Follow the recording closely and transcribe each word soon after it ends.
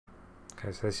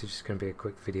Okay, so this is just going to be a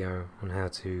quick video on how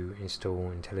to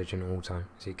install Intelligent Auto.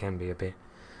 So it can be a bit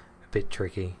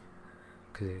tricky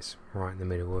because it's right in the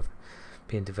middle of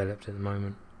being developed at the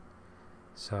moment.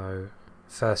 So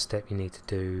first step you need to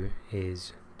do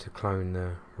is to clone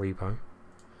the repo.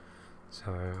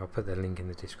 So I'll put the link in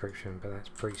the description, but that's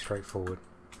pretty straightforward.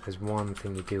 There's one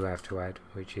thing you do have to add,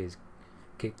 which is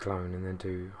git clone and then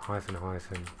do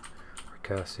 ----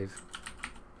 recursive,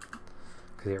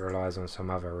 because it relies on some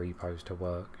other repos to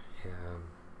work. You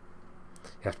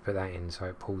have to put that in so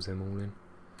it pulls them all in.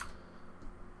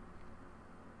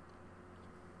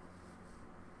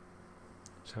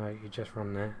 So you just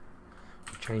run that,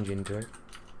 change into it.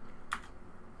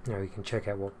 Now we can check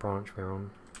out what branch we're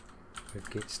on with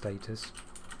git status.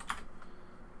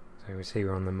 So we see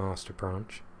we're on the master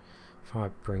branch. If I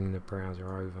bring the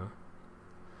browser over,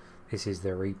 this is the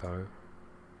repo,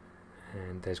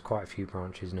 and there's quite a few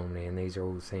branches normally, and these are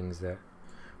all things that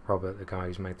Robert, the guy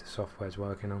who's made the software, is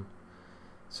working on.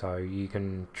 So you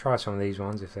can try some of these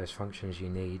ones if there's functions you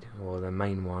need, or the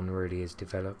main one really is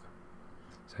develop.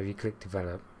 So if you click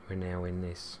develop, we're now in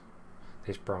this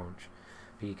branch,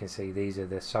 but you can see these are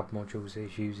the sub-modules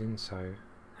it's using, so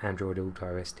Android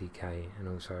Auto SDK and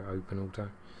also Open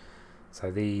Auto.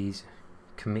 So these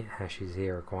commit hashes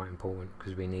here are quite important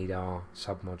because we need our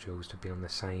sub-modules to be on the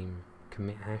same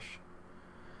commit hash.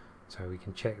 So we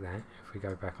can check that if we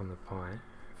go back on the Pi.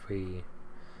 If we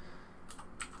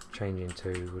change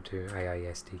into, we'll do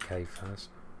AASDK first.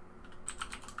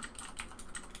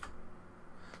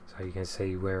 So you can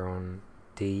see we're on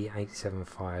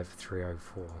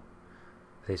D875304.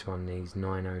 This one needs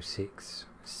 906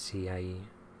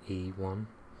 CAE1.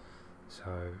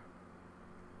 So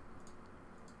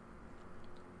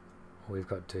what we've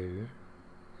got to do,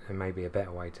 there may be a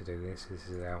better way to do this. This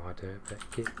is how I do it,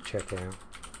 but git checkout.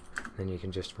 Then you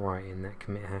can just write in that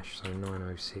commit hash, so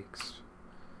 906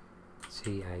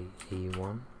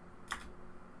 CAE1.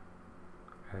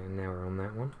 Okay, and now we're on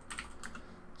that one.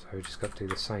 So we just got to do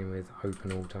the same with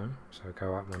Open Auto. So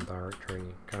go up one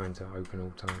directory, go into Open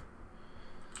Auto,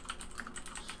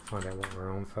 just find out what we're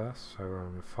on first. So we're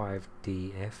on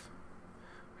 5DF,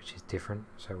 which is different,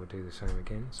 so we'll do the same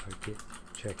again. So git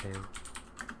checkout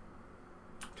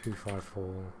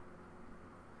 254382A.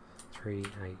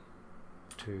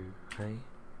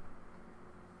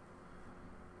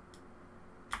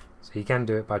 So you can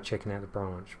do it by checking out the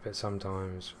branch, but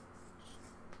sometimes,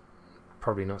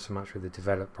 probably not so much with the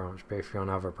develop branch, but if you're on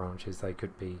other branches they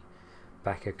could be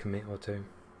back a commit or two.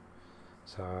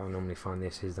 So I normally find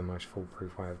this is the most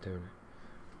foolproof way of doing it.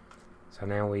 So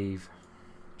now we've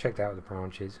checked out the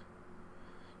branches,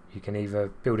 you can either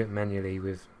build it manually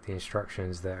with the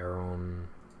instructions that are on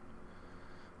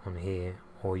here,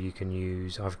 or you can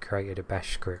use, I've created a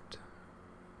bash script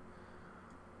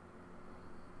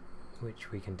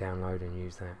which we can download and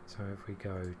use that. So if we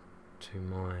go to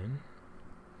mine,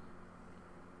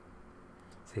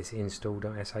 this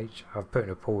install.sh, I've put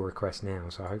in a pull request now,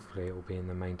 so hopefully it will be in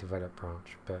the main develop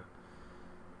branch, but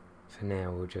for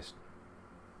now we'll just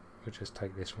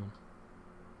take this one.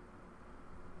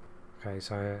 Okay,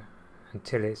 so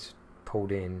until it's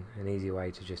pulled in, an easy way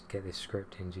to just get this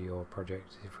script into your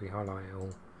project is if we highlight it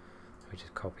all, we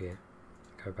just copy it,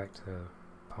 go back to the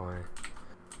Pi,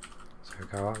 so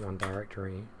go up one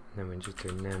directory, and then we just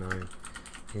do nano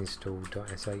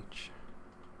install.sh,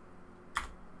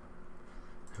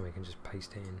 and we can just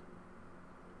paste it in,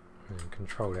 and then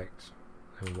Control X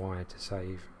and Y to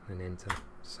save, and enter to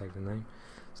save the name.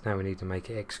 So now we need to make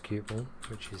it executable,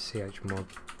 which is chmod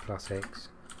 +x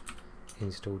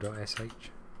install.sh,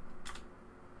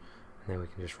 and then we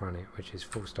can just run it, which is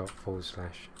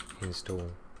 /install.sh.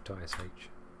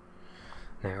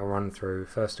 Now it'll run through,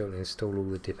 first it'll install all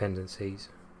the dependencies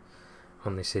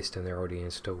on this system, they're already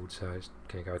installed, so it's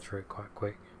going to go through it quite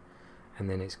quick, and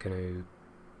then it's going to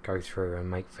go through and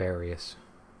make various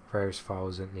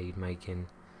files that need making.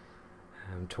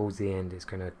 Towards the end it's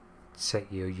going to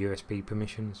set your USB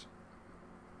permissions,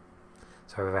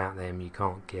 so without them you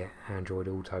can't get Android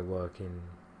Auto working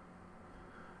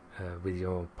with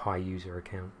your Pi user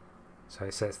account. So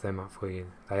it sets them up for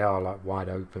you. They are like wide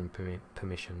open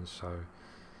permissions, so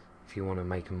if you want to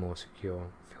make them more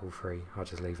secure, feel free. I'll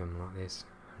just leave them like this,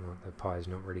 and like the Pi is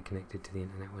not really connected to the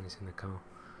internet when it's in the car.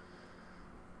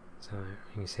 So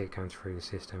you can see it going through the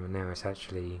system, and now it's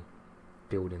actually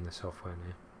building the software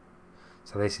now.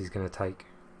 So this is going to take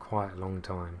quite a long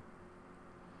time.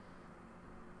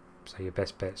 So your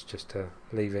best bet's just to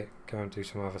leave it, go and do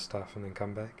some other stuff, and then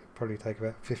come back. It'll probably take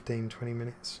about 15-20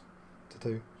 minutes to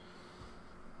do.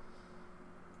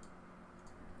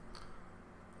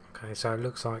 Okay, so it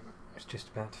looks like it's just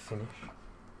about to finish.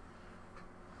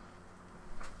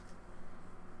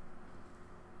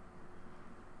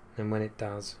 and when it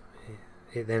does,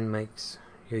 it then makes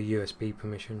your USB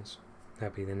permissions.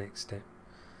 That'll be the next step.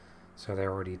 So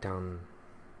they're already done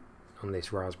on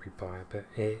this Raspberry Pi, but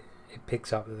it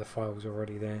picks up that the file's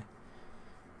already there.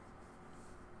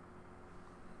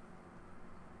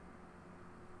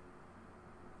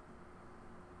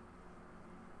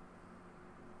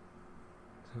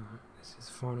 So this is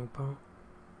the final part.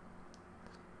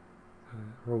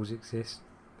 Rules exist,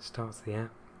 starts the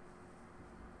app.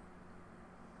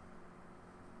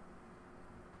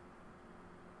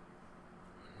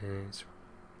 And it's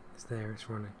there, it's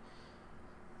running.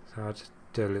 So I'll just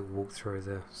do a little walkthrough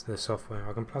of the software.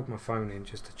 I can plug my phone in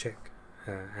just to check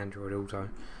Android Auto,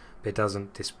 but it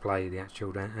doesn't display the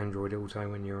actual Android Auto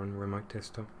when you're on remote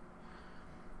desktop.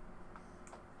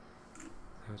 So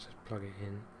I'll just plug it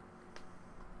in,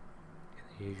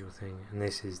 get the usual thing, and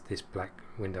this black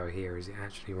window here is it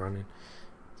actually running.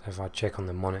 So if I check on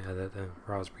the monitor that the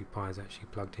Raspberry Pi is actually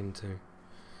plugged into,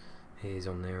 it is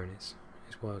on there and it's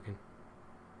working.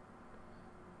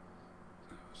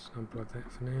 So I'll unplug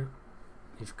that for now.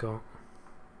 You've got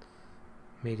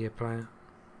media player.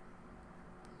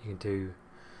 You can do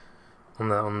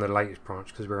on the latest branch,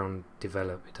 because we're on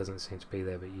develop, it doesn't seem to be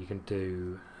there, but you can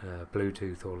do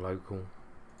Bluetooth or local.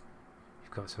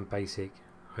 You've got some basic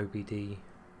OBD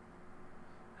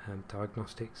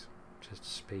diagnostics, just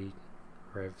speed,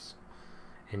 revs,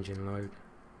 engine load.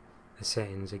 The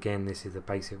settings, again, this is the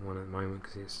basic one at the moment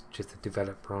because it's just a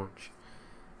develop branch.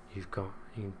 You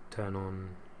can turn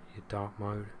on your dark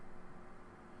mode.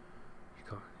 You've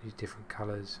got these different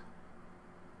colours.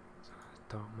 So that's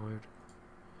dark mode.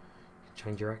 You can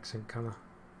change your accent colour.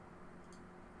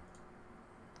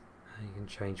 And you can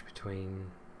change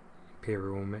between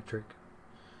imperial and metric.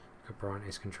 You've got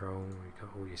brightness control. You've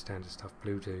got all your standard stuff,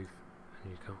 Bluetooth, and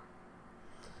you've got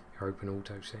your open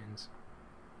auto settings.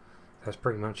 That's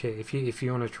pretty much it. If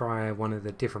you want to try one of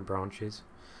the different branches,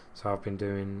 so I've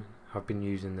been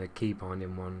using the key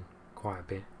binding one quite a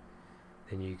bit,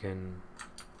 then you can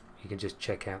just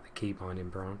check out the key binding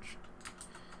branch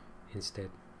instead.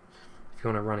 If you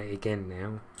want to run it again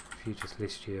now, if you just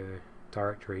list your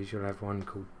directories, you'll have one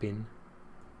called bin.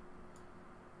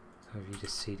 So if you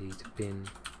just cd to bin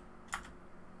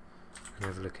and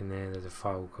have a look in there's a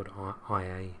file called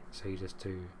IA, so you just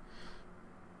do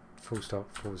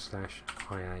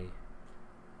 // IA,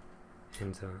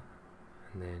 enter,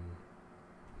 and then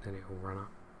it will run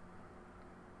up.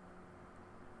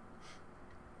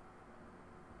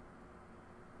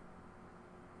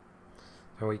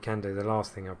 So what you can do, the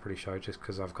last thing I'll probably show, just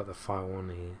because I've got the file on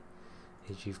here,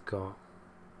 is you've got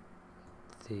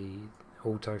the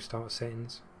auto start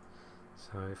settings.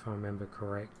 So if I remember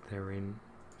correct, they're in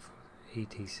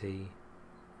ETC,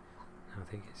 I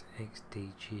think it's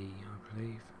XDG, I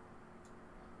believe.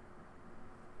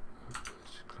 Let's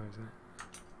just close that.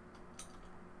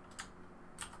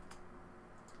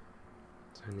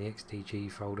 So in the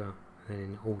XDG folder, and then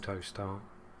in auto start,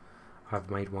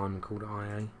 I've made one called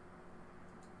IA.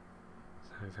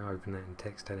 So if I open that and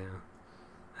text editor,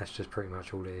 that's just pretty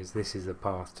much all it is. This is the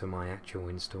path to my actual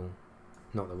install,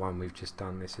 not the one we've just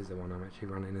done. This is the one I'm actually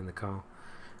running in the car.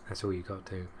 That's all you got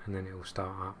to do, and then it will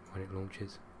start up when it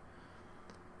launches.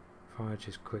 If I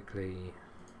just quickly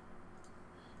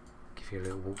give you a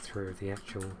little walkthrough of the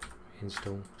actual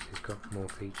install, it's got more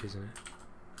features in it.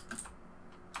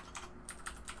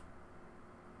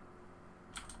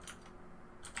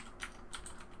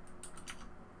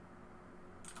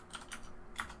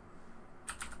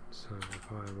 So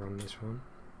if I run this one,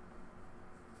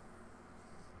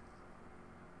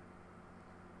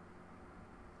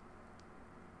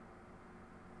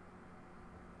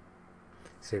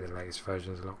 see the latest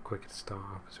version is a lot quicker to start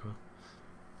up as well.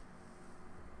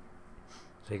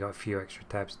 So you got a few extra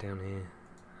tabs down here.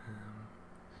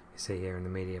 You see here in the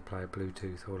media player,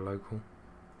 Bluetooth or local.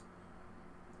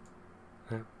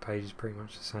 That page is pretty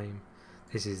much the same.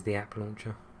 This is the app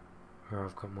launcher, where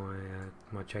I've got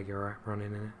my Jaguar app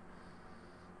running in it.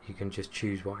 You can just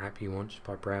choose what app you want just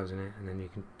by browsing it, and then you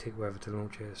can tick whether to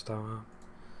launch it at start up.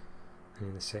 And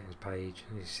in the settings page,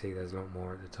 you see there's a lot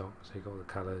more at the top. So you've got all the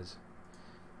colours.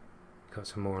 You've got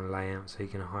some more on layout, so you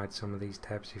can hide some of these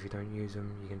tabs if you don't use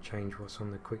them. You can change what's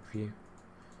on the quick view.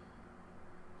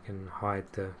 You can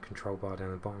hide the control bar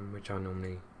down the bottom, which I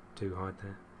normally do hide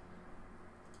that.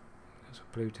 Got some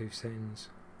Bluetooth settings.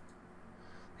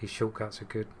 These shortcuts are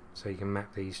good, so you can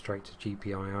map these straight to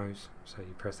GPIOs. So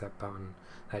you press that button,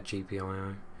 that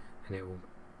GPIO, and it will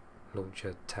launch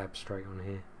a tab straight on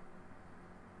here.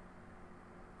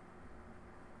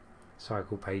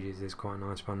 Cycle pages is quite a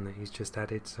nice one that he's just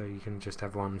added, so you can just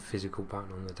have one physical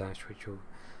button on the dash which will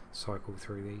cycle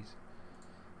through these.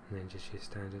 and then just your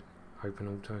standard open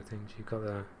auto things. You've got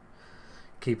the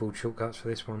keyboard shortcuts for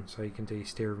this one, so you can do your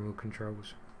steering wheel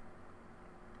controls.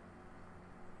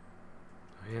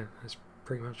 So yeah, that's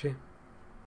pretty much it.